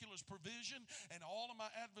miraculous provision, and all of my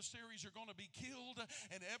adversaries are going to be killed,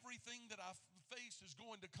 and everything that I face is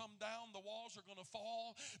going to come down. The walls are going to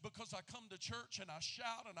fall because I come to church and I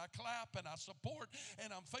shout and I clap and I support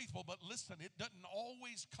and I'm faithful. But listen, it doesn't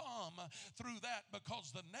always come through that,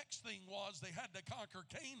 because the next thing was they had to conquer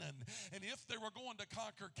Canaan. And if they were going to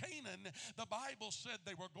conquer Canaan, the Bible said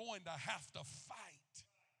they were going to have to fight.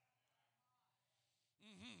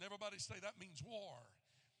 Everybody say, that means war.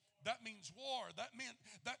 That means war. That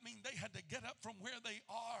mean they had to get up from where they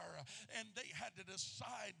are, and they had to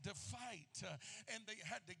decide to fight. And they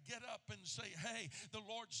had to get up and say, hey, the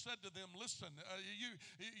Lord said to them, listen,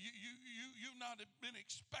 you've not been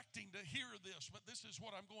expecting to hear this, but this is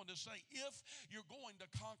what I'm going to say. If you're going to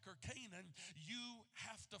conquer Canaan, you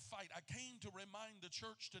have to fight. I came to remind the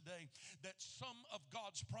church today that some of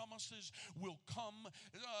God's promises will come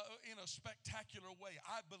in a spectacular way.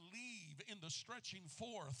 I believe in the stretching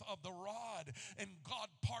forth of the rod, and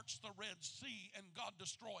God parts the Red Sea and God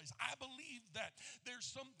destroys. I believe that there's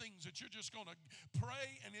some things that you're just going to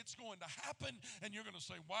pray and it's going to happen, and you're going to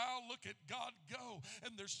say, wow, look at God go.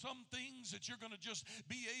 And there's some things that you're going to just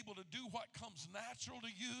be able to do what comes natural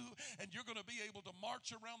to you, and you're going to be able to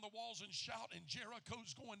march around the walls and shout, and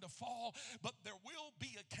Jericho's going to fall. But there will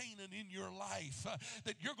be a Canaan in your life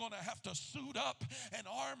that you're going to have to suit up and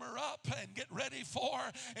armor up and get ready for,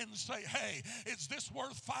 and say, hey, is this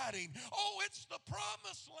worth fighting? Oh, it's the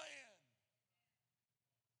promised land.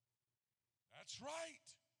 That's right.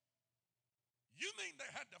 You mean they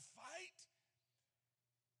had to fight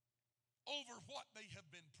over what they have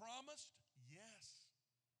been promised? Yes.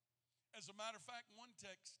 As a matter of fact, one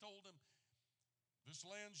text told them, this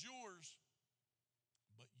land's yours,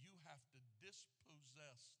 but you have to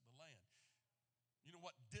dispossess the land. You know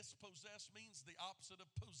what dispossess means? The opposite of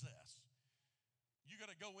possess. You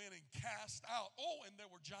got to go in and cast out. Oh, and there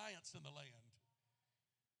were giants in the land.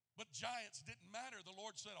 But giants didn't matter. The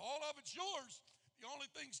Lord said, all of it's yours. The only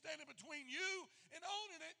thing standing between you and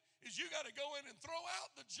owning it is you got to go in and throw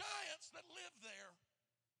out the giants that live there.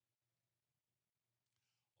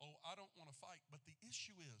 Oh, I don't want to fight. But the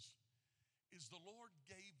issue is the Lord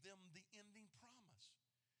gave them the ending promise.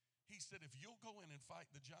 He said, if you'll go in and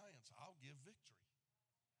fight the giants, I'll give victory.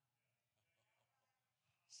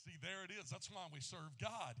 See, there it is. That's why we serve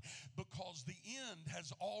God, because the end has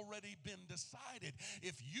already been decided.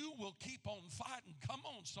 If you will keep on fighting, come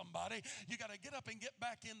on, somebody, you got to get up and get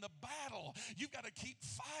back in the battle. You've got to keep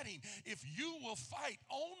fighting. If you will fight,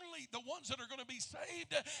 only the ones that are going to be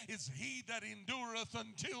saved is he that endureth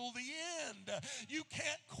until the end. You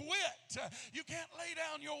can't quit. You can't lay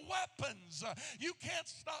down your weapons. You can't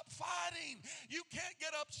stop fighting. You can't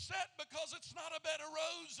get upset because it's not a bed of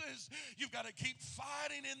roses. You've got to keep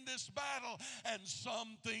fighting in this battle, and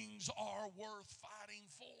some things are worth fighting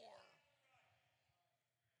for.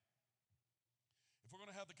 If we're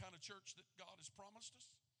going to have the kind of church that God has promised us,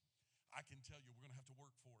 I can tell you we're going to have to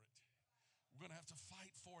work for it. We're going to have to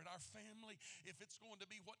fight for it. Our family, if it's going to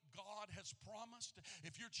be what God has promised,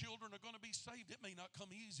 if your children are going to be saved, it may not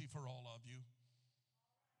come easy for all of you.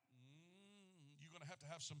 You're going to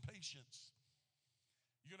have some patience.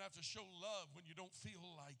 You're going to have to show love when you don't feel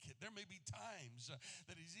like it. There may be times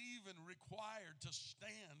that he's even required to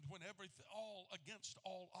stand when all against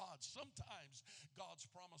all odds. Sometimes God's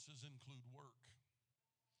promises include work.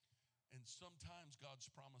 And sometimes God's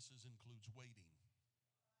promises includes waiting.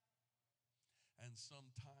 And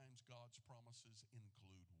sometimes God's promises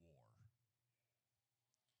include war.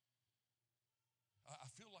 I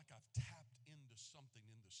feel like I've tapped into something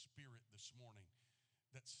in the spirit this morning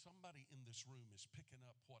that somebody in this room is picking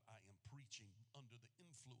up what I am preaching under the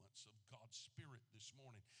influence of God's Spirit this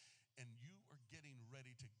morning. And you are getting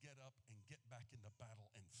ready to get up and get back in the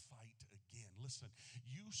battle and fight again. Listen,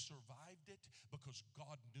 you survived it because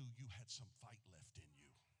God knew you had some fight left in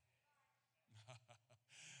you.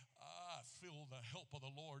 I feel the help of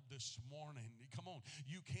the Lord this morning. Come on,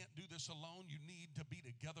 you can't do this alone. You need to be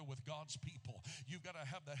together with God's people. You've got to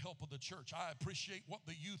have the help of the church. I appreciate what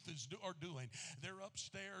the youth are doing. They're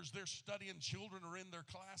upstairs. They're studying. Children are in their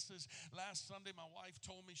classes. Last Sunday, my wife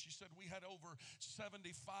told me, she said we had over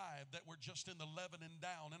 75 that were just in the Lebanon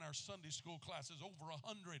down in our Sunday school classes, over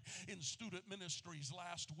 100 in student ministries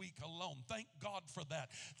last week alone. Thank God for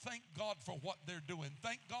that. Thank God for what they're doing.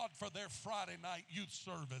 Thank God for their Friday night youth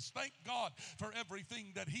service. Thank God for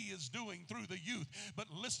everything that He is doing through the youth. But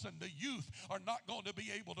listen, the youth are not going to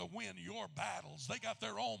be able to win your battles. They got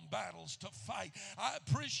their own battles to fight. I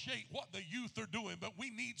appreciate what the youth are doing, but we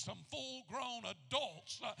need some full-grown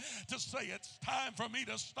adults to say it's time for me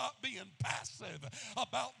to stop being passive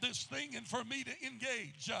about this thing and for me to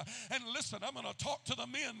engage. And listen, I'm going to talk to the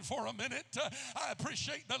men for a minute. I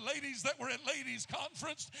appreciate the ladies that were at ladies'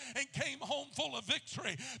 conference and came home full of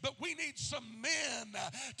victory, but we need some men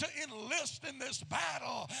to enlist in this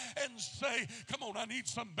battle and say, come on, I need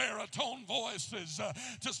some baritone voices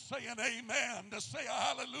to say an amen, to say a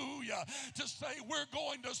hallelujah, to say we're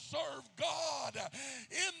going to serve God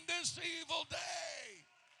in this evil day.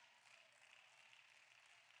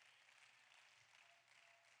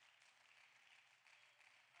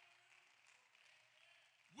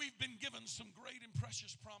 We've been given some great and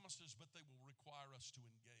precious promises, but they will require us to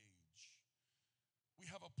engage. We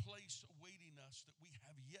have a place awaiting us that we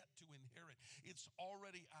have yet to inherit. It's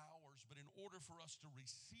already ours, but in order for us to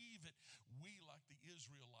receive it, we, like the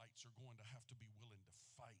Israelites, are going to have to be willing to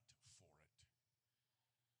fight for it.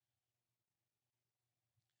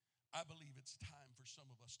 I believe it's time for some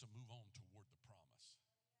of us to move on toward the promise.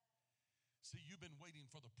 See, you've been waiting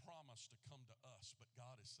for the promise to come to us, but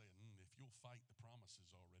God is saying, if you'll fight, the promise is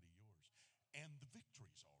already yours, and the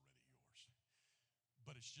victory's already yours.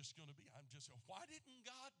 But it's just going to be, why didn't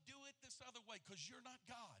God do it this other way? Because you're not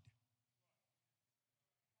God.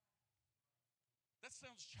 That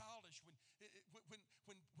sounds childish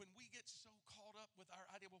when we get so caught up with our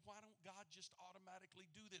idea, well, why don't God just automatically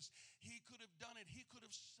do this? He could have done it. He could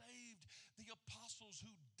have saved the apostles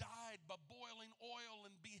who died by boiling oil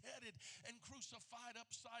and beheaded and crucified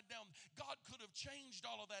upside down. God could have changed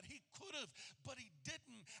all of that. He could have, but He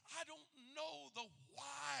didn't. I don't know the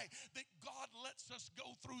why that God lets us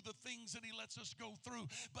go through the things that He lets us go through,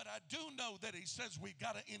 but I do know that He says we've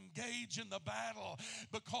got to engage in the battle,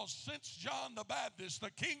 because since John the Baptist,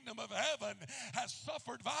 the kingdom of heaven has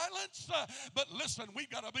suffered violence, but listen, we've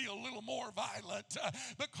got to be a little more violent,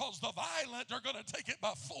 because the violent are going to take it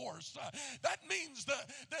by force. That means that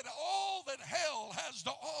all that hell has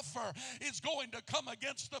to offer is going to come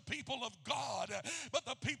against the people of God, but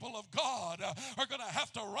the people of God are going to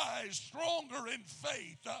have to rise stronger in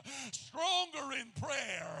faith, stronger in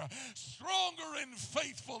prayer, stronger in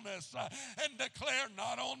faithfulness, and declare,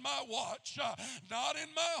 not on my watch, not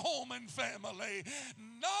in my home and family,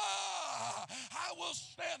 I will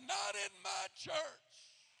stand, not in my church.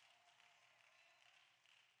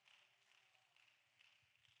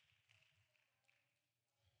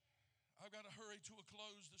 I've got to hurry to a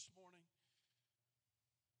close this morning.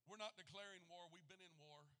 We're not declaring war. We've been in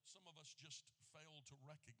war. Some of us just fail to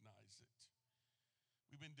recognize it.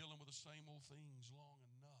 We've been dealing with the same old things long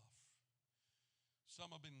enough.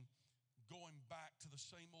 Some have been going back to the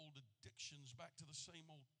same old addictions, back to the same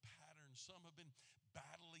old patterns. Some have been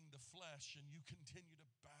battling the flesh, and you continue to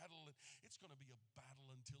battle it. It's going to be a battle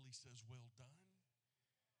until He says, well done.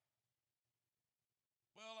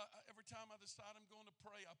 Well, every time I decide I'm going to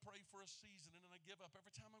pray, I pray for a season and then I give up.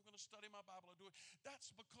 Every time I'm going to study my Bible, I do it.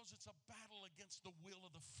 That's because it's a battle against the will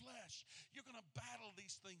of the flesh. You're going to battle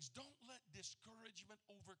these things. Don't let discouragement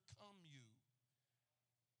overcome you.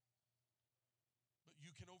 But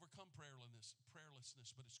you can overcome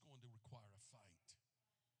prayerlessness, but it's going to require a fight.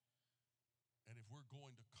 And if we're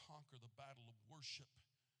going to conquer the battle of worship,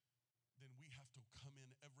 then we have to come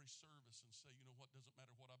in every service and say, you know what, doesn't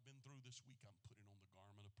matter what I've been through this week, I'm putting on the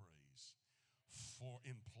garment of praise for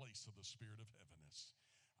in place of the spirit of heaviness.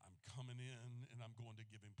 I'm coming in and I'm going to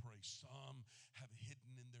give Him praise. Some have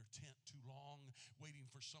hidden in their tent too long, waiting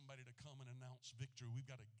for somebody to come and announce victory. We've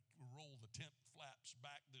got to roll the tent flaps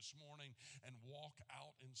back this morning and walk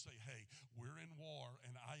out and say, hey, we're in war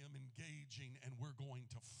and I am engaging and we're going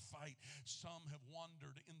to fight. Some have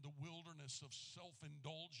wandered in the wilderness of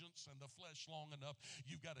self-indulgence and the flesh long enough,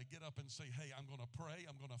 you've got to get up and say, hey, I'm going to pray,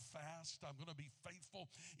 I'm going to fast, I'm going to be faithful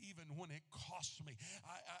even when it costs me.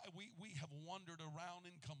 We have wandered around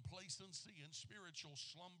in complacency and spiritual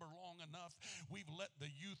slumber long enough. We've let the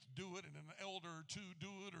youth do it and an elder or two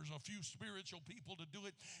do it, or a few spiritual people to do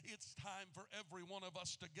it. It's time for every one of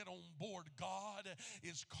us to get on board. God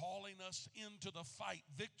is calling us into the fight.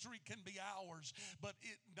 Victory can be ours, but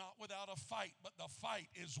not without a fight. But the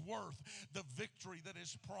fight is worth the victory that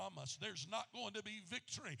is promised. There's not going to be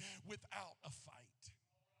victory without a fight.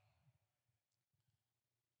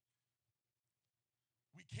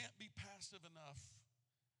 We can't be passive enough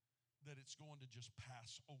that it's going to just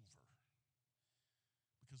pass over,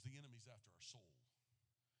 because the enemy's after our soul.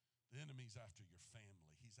 The enemy's after your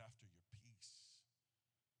family. He's after your peace.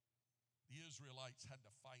 The Israelites had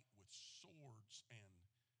to fight with swords and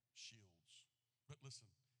shields. But listen,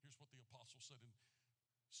 here's what the apostle said in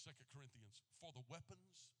 2 Corinthians. For the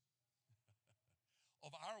weapons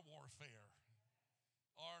of our warfare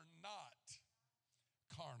are not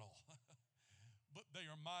carnal, but they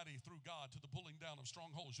are mighty through God to the pulling down of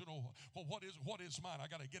strongholds. You know, well, what is mine?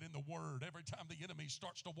 I got to get in the Word. Every time the enemy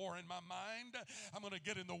starts to war in my mind, I'm going to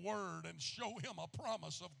get in the Word and show him a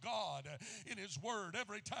promise of God in His Word.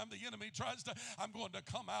 Every time the enemy tries to, I'm going to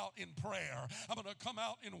come out in prayer. I'm going to come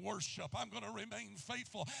out in worship. I'm going to remain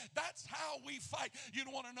faithful. That's how we fight. You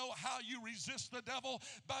want to know how you resist the devil?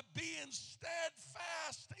 By being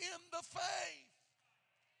steadfast in the faith.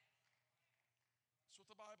 That's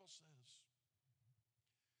what the Bible says.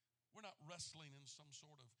 We're not wrestling in some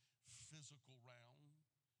sort of physical realm.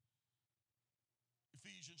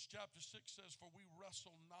 Ephesians chapter 6 says, for we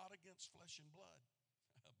wrestle not against flesh and blood,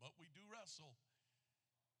 but we do wrestle.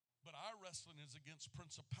 But our wrestling is against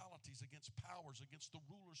principalities, against powers, against the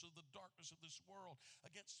rulers of the darkness of this world,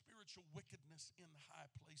 against spiritual wickedness in high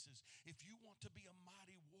places. If you want to be a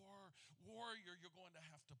mighty warrior, you're going to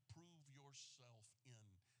have to prove yourself in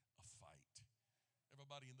a fight.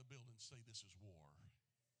 Everybody in the building say, this is war.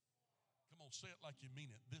 Come on, say it like you mean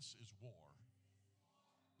it. This is war.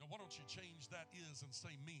 Now, why don't you change that is and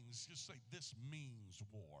say means? Just say, this means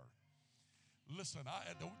war. Listen,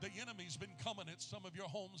 the enemy's been coming at some of your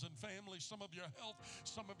homes and families, some of your health,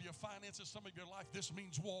 some of your finances, some of your life. This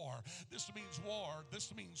means war. This means war.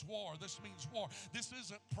 This means war. This means war. This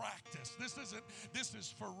isn't practice. This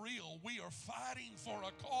is for real. We are fighting for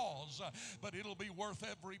a cause, but it'll be worth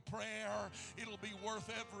every prayer. It'll be worth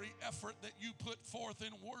every effort that you put forth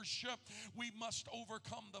in worship. We must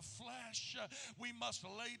overcome the flesh. We must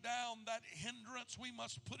lay down that hindrance. We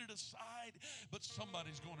must put it aside. But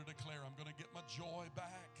somebody's going to declare, I'm going to get my joy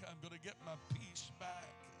back. I'm going to get my peace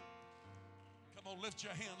back. Come on, lift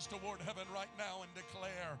your hands toward heaven right now and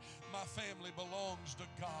declare, my family belongs to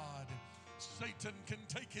God. Satan can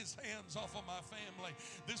take his hands off of my family.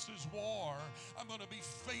 This is war. I'm going to be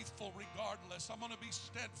faithful regardless. I'm going to be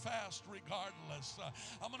steadfast regardless.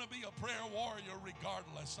 I'm going to be a prayer warrior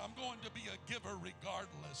regardless. I'm going to be a giver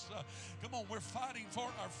regardless. Come on, we're fighting for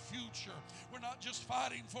our future. We're not just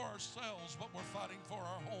fighting for ourselves, but we're fighting for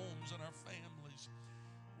our homes and our families.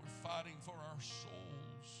 We're fighting for our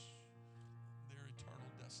souls, their eternal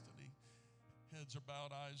destiny. Heads are bowed,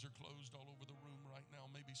 eyes are closed all over the room right now.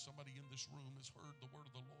 Maybe somebody in this room has heard the word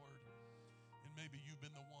of the Lord, and maybe you've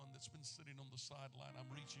been the one that's been sitting on the sideline. I'm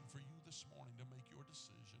reaching for you this morning to make your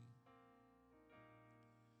decision.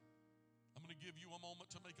 I'm going to give you a moment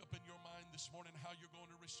to make up in your mind this morning how you're going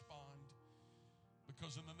to respond,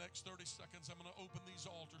 because in the next 30 seconds I'm going to open these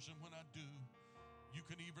altars, and when I do, you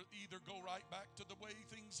can either go right back to the way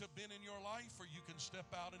things have been in your life, or you can step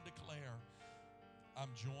out and declare,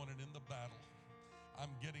 I'm joining in the battle.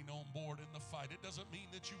 I'm getting on board in the fight. It doesn't mean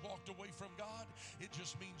that you walked away from God. It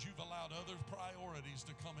just means you've allowed other priorities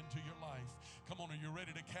to come into your life. Come on, are you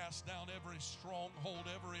ready to cast down every stronghold,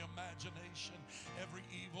 every imagination, every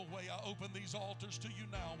evil way? I open these altars to you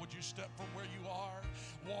now. Would you step from where you are?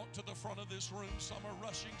 Walk to the front of this room. Some are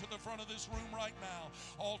rushing to the front of this room right now.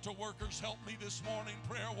 Altar workers, help me this morning.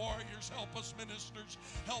 Prayer warriors, help us. Ministers,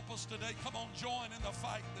 help us today. Come on, join in the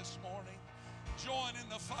fight this morning. Join in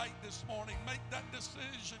the fight this morning. Make that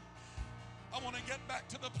decision. I want to get back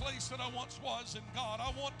to the place that I once was in God. I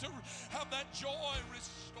want to have that joy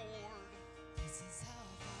restored. This is how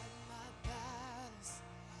I fight my battles.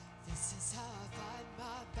 This is how I fight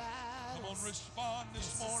my battles. Come on, respond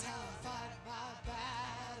this morning. This is how I fight my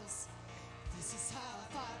battles. This is how I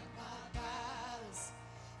fight my battles.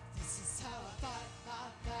 This is how I fight my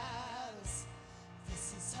battles. This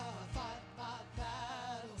is how I fight my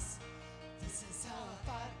battles. This is how I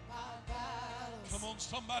fight my battles. Come on,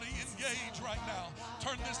 Somebody engage right now.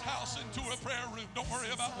 Turn this house into a prayer room. Don't worry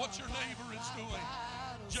about what your neighbor is doing.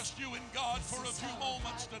 Just you and God for a few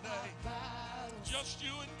moments today. Just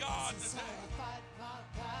you and God today.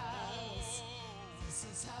 Oh. This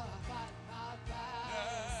is how I fight my battles.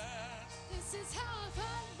 Yes. This is how I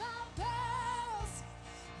fight my battles.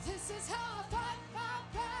 This is how I fight my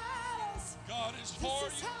battles. God is for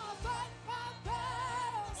This is you. how I fight my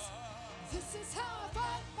battles. This is how I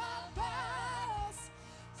fight my battles.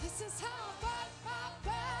 This is how I fight my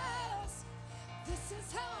battles. This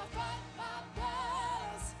is how I fight my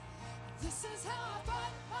battles. This is how I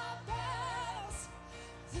fight my battles.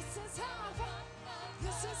 This is how I fight.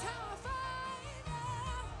 This is how I fight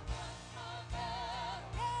my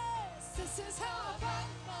battles. This is how I fight.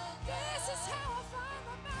 This is how I fight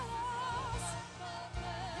my battles.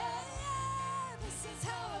 Yeah, this is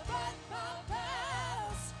how I fight my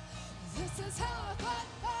battles. This is how I fight